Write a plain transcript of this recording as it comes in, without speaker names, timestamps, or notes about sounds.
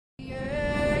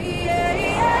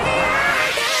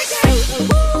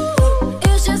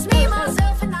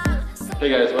Hey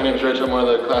guys, my name is Rich. I'm one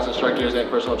of the class instructors and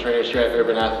personal trainers here at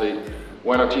Urban Athlete.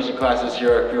 When I'm teaching classes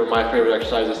here are a few of my favorite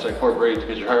exercises to incorporate to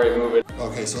get your heart rate moving.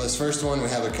 Okay, so this first one, we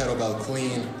have a kettlebell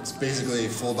clean. It's basically a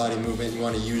full body movement. You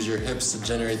want to use your hips to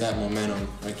generate that momentum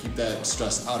and keep that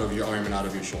stress out of your arm and out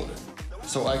of your shoulder.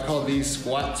 So I call these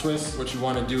squat twists. What you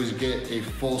want to do is get a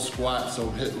full squat,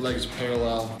 so hit legs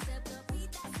parallel.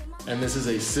 And this is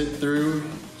a sit through,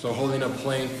 so holding a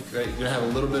plank, right? You're gonna have a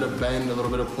little bit of bend, a little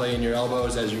bit of play in your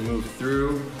elbows as you move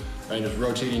through, right? Just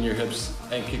rotating your hips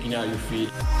and kicking out your feet.